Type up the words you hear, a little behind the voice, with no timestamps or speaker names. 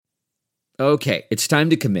Okay, it's time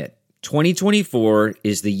to commit. 2024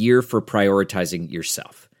 is the year for prioritizing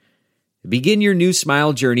yourself. Begin your new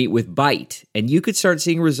smile journey with Byte, and you could start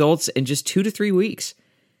seeing results in just 2 to 3 weeks.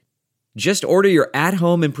 Just order your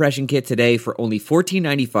at-home impression kit today for only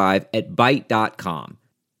 $14.95 at Byte.com.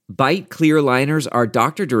 Byte clear liners are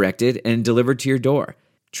doctor-directed and delivered to your door.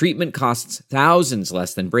 Treatment costs thousands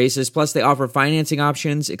less than braces, plus they offer financing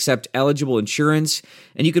options, accept eligible insurance,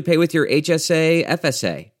 and you could pay with your HSA,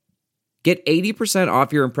 FSA. Get 80%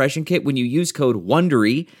 off your impression kit when you use code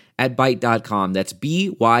WONDERY at Byte.com. That's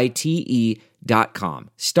BYTE.com.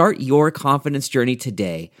 Start your confidence journey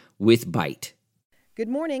today with Byte. Good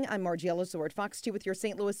morning. I'm Margie Ellisor at Fox 2 with your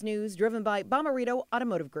St. Louis news, driven by Bomarito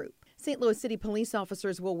Automotive Group. St. Louis City police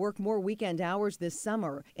officers will work more weekend hours this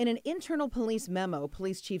summer. In an internal police memo,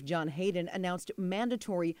 Police Chief John Hayden announced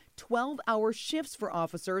mandatory 12-hour shifts for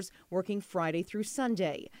officers working Friday through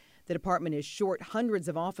Sunday. The department is short hundreds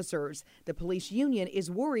of officers. The police union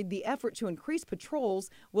is worried the effort to increase patrols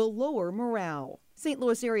will lower morale. St.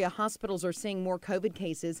 Louis area hospitals are seeing more COVID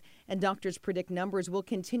cases, and doctors predict numbers will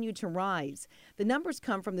continue to rise. The numbers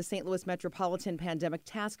come from the St. Louis Metropolitan Pandemic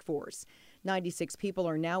Task Force. 96 people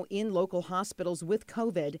are now in local hospitals with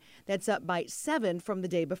COVID. That's up by 7 from the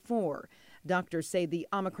day before. Doctors say the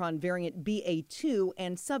Omicron variant BA2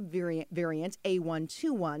 and subvariant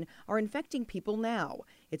A121 are infecting people now.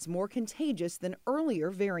 It's more contagious than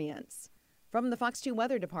earlier variants. From the Fox 2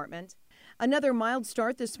 Weather Department, another mild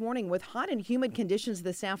start this morning with hot and humid conditions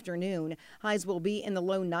this afternoon. Highs will be in the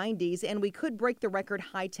low 90s, and we could break the record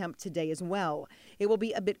high temp today as well. It will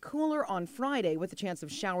be a bit cooler on Friday with a chance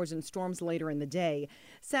of showers and storms later in the day.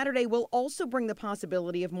 Saturday will also bring the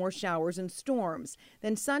possibility of more showers and storms.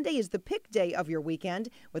 Then Sunday is the pick day of your weekend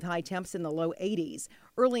with high temps in the low 80s.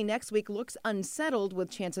 Early next week looks unsettled with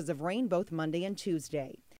chances of rain both Monday and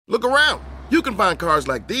Tuesday. Look around. You can find cars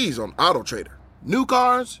like these on AutoTrader. New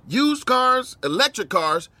cars, used cars, electric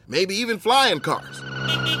cars, maybe even flying cars.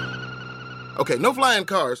 Okay, no flying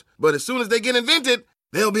cars, but as soon as they get invented,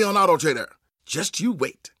 they'll be on AutoTrader. Just you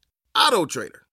wait. AutoTrader.